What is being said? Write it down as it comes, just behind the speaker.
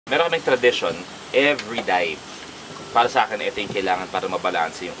Meron kaming tradition, every dive. Para sa akin, ito yung kailangan para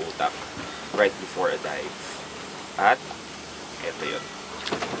mabalanse yung utak right before a dive. At, ito yun.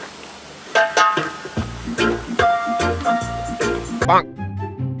 Bang!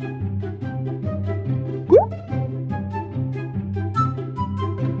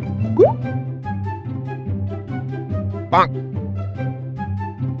 Bang!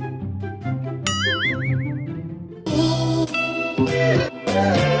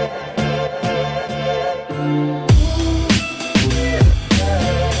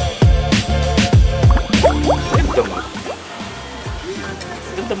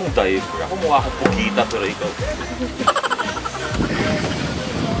 Ganda mong diver. Ako mukha akong pugita pero ikaw.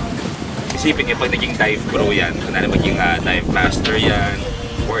 Isipin niyo pag naging dive pro yan, kunwari maging dive master yan,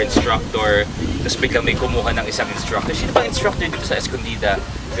 or instructor, tapos biglang may kumuha ng isang instructor. Sino ba instructor dito sa Escondida?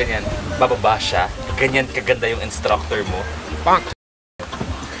 Ganyan, bababa siya, ganyan kaganda yung instructor mo. Pang!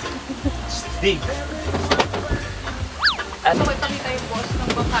 Dig! At so, ipakita yung boss ng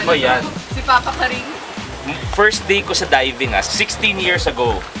bangka. Ba yan? Si Papa Karing. First day ko sa diving 16 years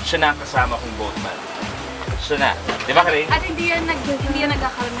ago, siya na ang kasama kong boatman. Siya na. Di ba Karing? At hindi yan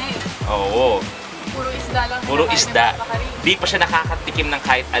nagkakarne. Oo. Puro isda lang. Puro isda. Di pa siya nakakatikim ng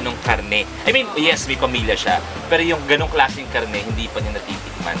kahit anong karne. I mean, yes, may pamilya siya. Pero yung ganong klaseng karne, hindi pa niya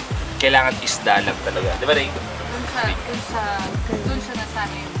natitikman. Kailangan isda lang talaga. Di ba Ring? Doon siya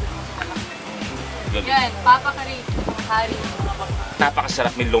nasanay. Yan, Papa Karing, ang hari ng mga bangka.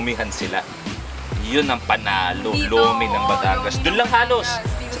 Napakasarap, may lumihan sila. Yun ang panalo, dito, lomi ng Batangas. lomi Doon lang ng halos,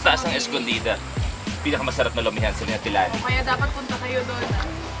 Batangas, sa taas ng Escondida. Pinakamasarap na lumihan sila ng Tilani. Kaya dapat punta kayo doon.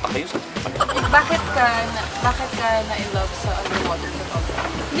 Kayo? Bakit ka na-in-love sa underwater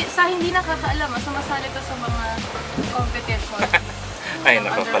photography? Hindi nakakaalam, sumasali ka sa mga competition. Ay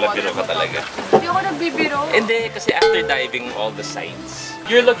naku, palabiro ka talaga. Hindi ako nagbibiro. Hindi, kasi after diving all the sights,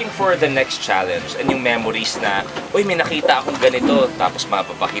 you're looking for the next challenge and yung memories na, uy, may nakita akong ganito, tapos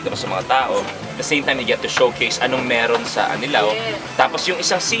mapapakita mo sa mga tao. At the same time, you get to showcase anong meron sa Anilao. Yes. Tapos yung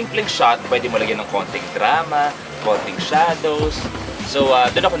isang simpleng shot, pwede mo lagyan ng konting drama, konting shadows. So,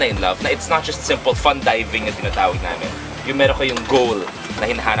 doon ako na-in-love, na it's not just simple fun diving na tinatawag namin. Yung meron ko yung goal na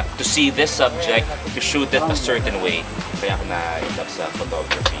hinahanap, to see this subject, to shoot it a certain way. Kaya ako na-in-love sa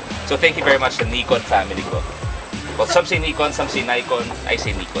photography. So, thank you very much sa Nikon family ko. Well, some say Nikon, some say Nikon, I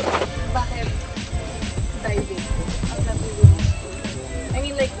say Nikon. Bakit diving? Ang natuloy mo school? I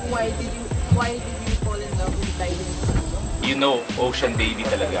mean, like, why did you fall in love with diving? You know, ocean baby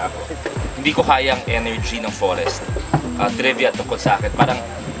talaga ako. Hindi ko kaya ang energy ng forest. Trivia tungkol sa akin. Parang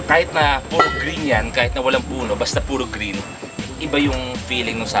kahit na puro green yan, kahit na walang puno, basta puro green, iba yung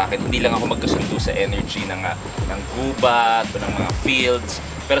feeling nung sa akin. Hindi lang ako magkasundo sa energy ng gubat o ng mga fields.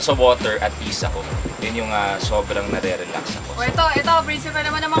 Pero sa water, at ease ako. Yun yung sobrang nare-relax ako. O ito, principal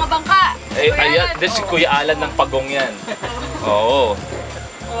naman ng mga bangka. Ayan, this si Kuya Alan ng Pagong yan. Oo.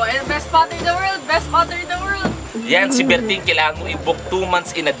 Oh, and best spotter in the world, best spotter in the world. Yan, si Berting, kailangan mo i-book 2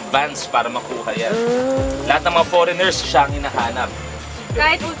 months in advance para makuha yan. Lahat ng mga foreigners, siya ang hinahanap.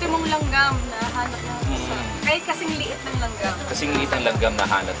 Kahit ultimong langgam, nahanap niya. Kahit kasing liit ng langgam. Kasing liit ng langgam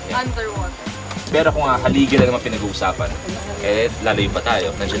nahanap niya. Underwater. Pero kung haligi na naman pinag-uusapan, laloy pa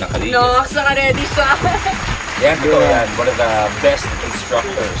tayo. Nandiyan ang haligi. No, saka ready siya. Yan, ito yan. One of the best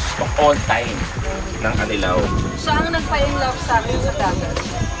instructors of all time ng Anilao. Siya ang nagpa-in-love sa akin sa dagat.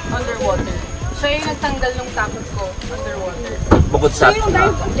 Underwater. Siya yung nagtanggal ng takot ko underwater. Bukod sa... Siya yung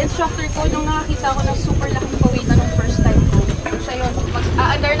dive instructor ko nung nakakita ko ng super laking pawitan ng first time ko. Siya yun.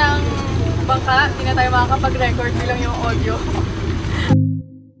 Mag-a-under ng bangka, hindi na tayo makakapag-record bilang yung audio.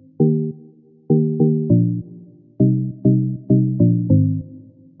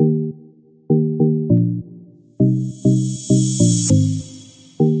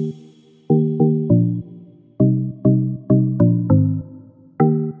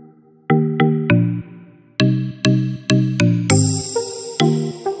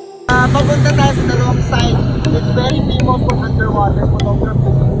 Papunta tayo sa dalawang side. It's very famous for underwater photography.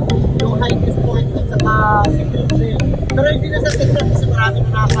 Yung highest point at saka secret trail. Pero hindi na sa secret kasi marami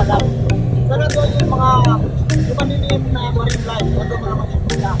na nakakalam. Pero doon yung maliliit na marine life. Ito mga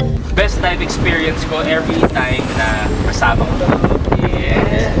makikita. Best dive experience ko every time na kasama ko.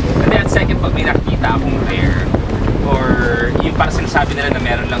 Yes! And then second, pag may nakikita akong rare or yung parang sinasabi nila na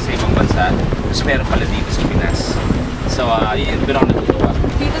meron lang sa ibang bansa, tapos meron pala dito sa Pinas. So, yun, doon ako natutuwa.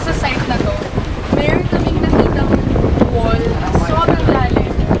 Dito sa site na to, meron kaming nakitang wall, sobrang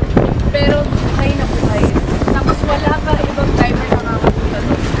lalim, pero buhay na buhay. Tapos wala pa ibang diver na nakakapunta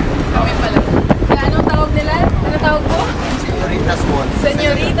doon. Kami pala. Kaya anong tawag nila? Ano tawag mo? Senorita Swan.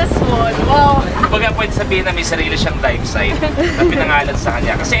 Senorita Swan. Wow! Kumbaga pwede sabihin na na may sarili siyang dive site na pinangalan sa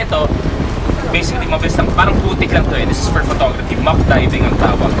kanya. Kasi ito, basically, mabilis lang, parang putik lang to eh. This is for photography. Mock diving ang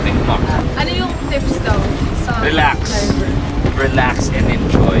tawag. Mock. Ano yung tips daw sa Relax. diver? Relax and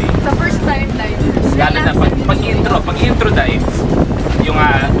enjoy. Sa first time divers. Lalo na relax and pag intro dive, yung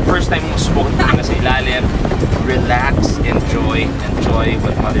first time mo subukan tingin sa ilalim, relax, enjoy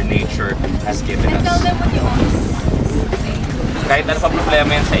what Mother Nature has given And tell us. them what you always say. Kahit ano pa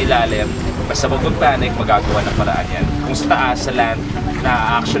problema yan sa ilalim, basta huwag mag-panic, magagawa ng paraan yan. Kung sa taas, sa land,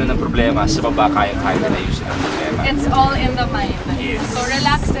 na-action ng problema, sa baba, kaya na ayusin ang problema. It's all in the mind. Yes. So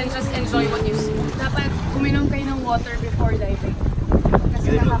relax and just enjoy what you see. Dapat uminom kayo ng water before diving.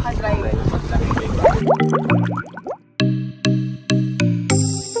 Kasi nakaka-dry.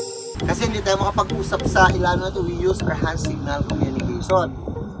 Kasi hindi tayo makapag-usap sa ilalim na to, we use our hand signal communication.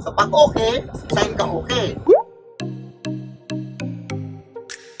 So pag okay, sign ka okay.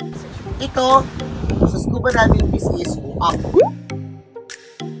 Ito, sa scuba diving, this is go up.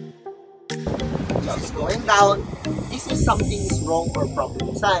 This is going down. This is something is wrong or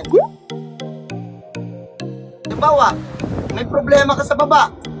problem sign. Halimbawa, may problema ka sa baba,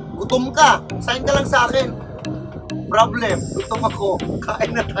 gutom ka, sign ka lang sa akin. Problem, gutom ako,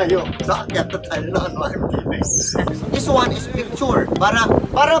 kain na tayo. So, akyat na tayo na I'm kidding. This one is picture. Para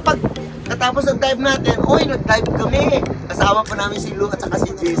pag katapos ng dive natin, oy, nag-dive kami. Kasama pa namin si Lou at saka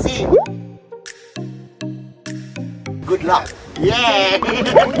si Jessy. Good luck. Yeah!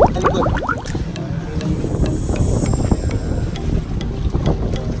 Good.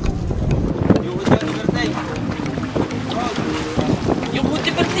 Yung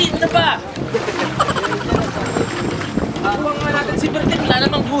buti Bertin na ba? Kuha nga natin si Bertin, wala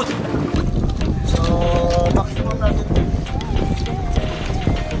namang boot. So, maximum natin.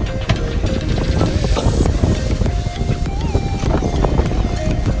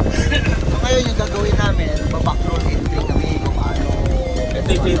 So, ngayon yung gagawin namin, babackroad entry kami kung ano. Ito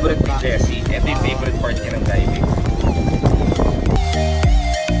yung favorite ni Jessy. Ito yung favorite part niya ng diving.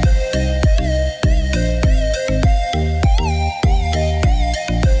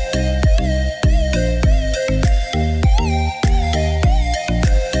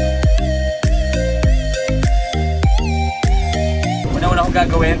 Una-una kong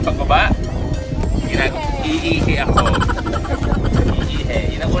gagawin pagbaba, iihi ako.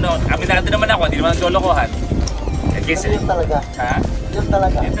 Iihi. Yun ang una. Aminado naman ako, hindi naman lolokohan. At kasi, Yun talaga. ha? Yun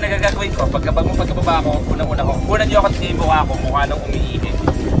talaga. Yung talaga gagawin ko, pagkababa ako, unang-una ko, unang niyo ako tingin mukha ko, mukha nang umiihi.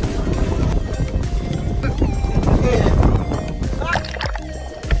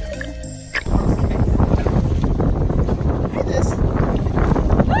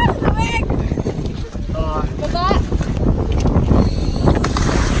 Baba!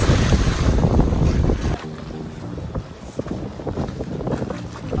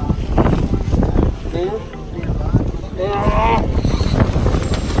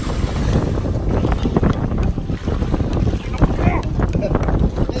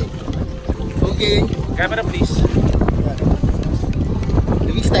 Okay. Camera please.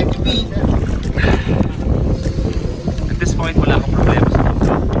 Release time to be. At this point, wala akong problema sa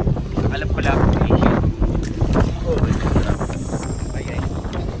mundo. Alam ko lang kung umiihi. Ay, ay.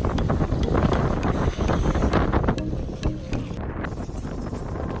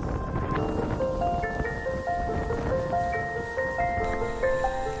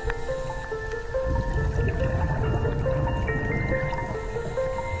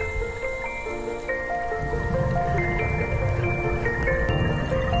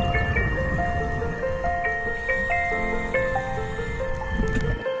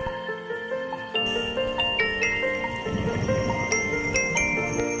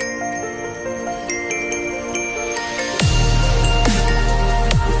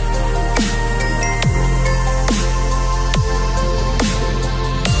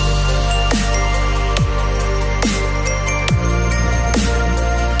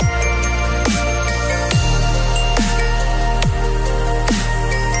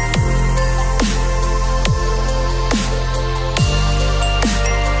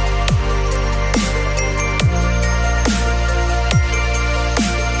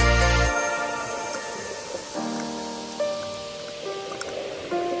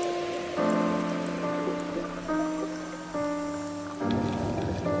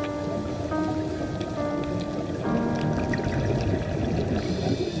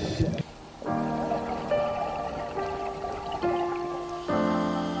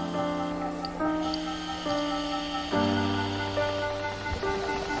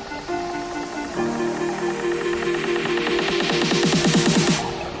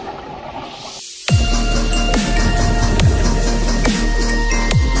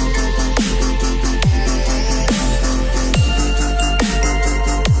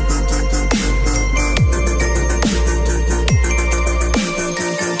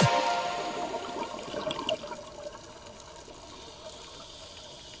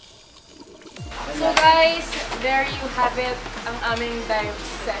 So guys, there you have it, ang aming dive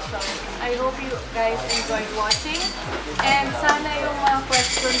session. I hope you guys enjoyed watching. And sana yung mga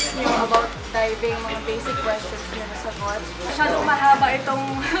questions nyo about diving, mga basic questions nyo nasagot. Masyadong mahaba itong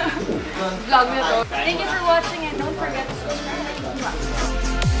vlog na to. Thank you for watching and don't forget to subscribe.